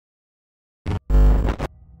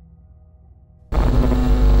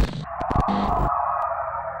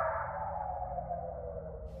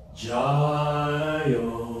Giles.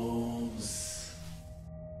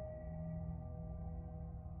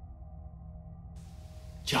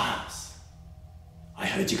 Giles, I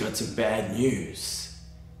heard you got some bad news.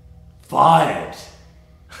 Fired.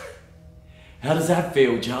 How does that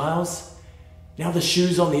feel, Giles? Now the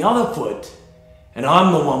shoe's on the other foot, and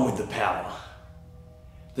I'm the one with the power.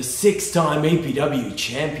 The 6-time EPW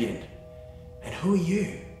champion. And who are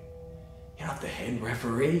you? You're not the head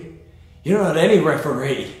referee. You're not any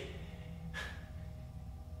referee.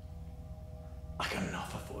 I got an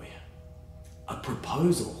offer for you. A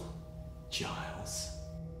proposal, Giles.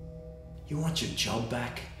 You want your job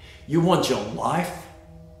back? You want your life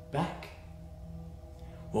back?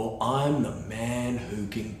 Well, I'm the man who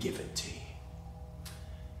can give it to you.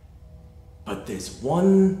 But there's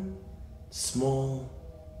one small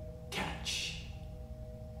catch.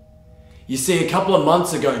 You see, a couple of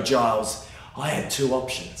months ago, Giles, I had 2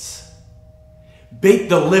 options. Beat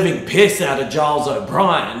the living piss out of Giles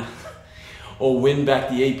O'Brien or win back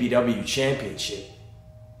the EPW Championship.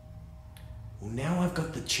 Well, now I've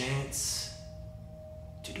got the chance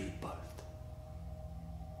to do both.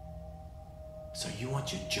 So you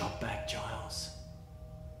want your job back, Giles?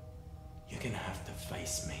 You're gonna have to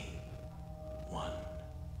face me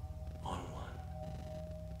one-on-one,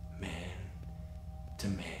 man to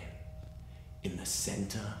man, in the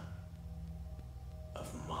center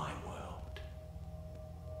of my world.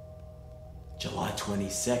 July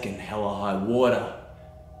 22nd, hell or high water.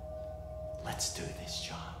 Let's do this,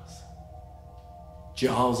 Giles.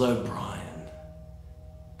 Giles O'Brien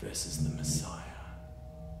versus the Messiah,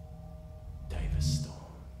 Davis Storm.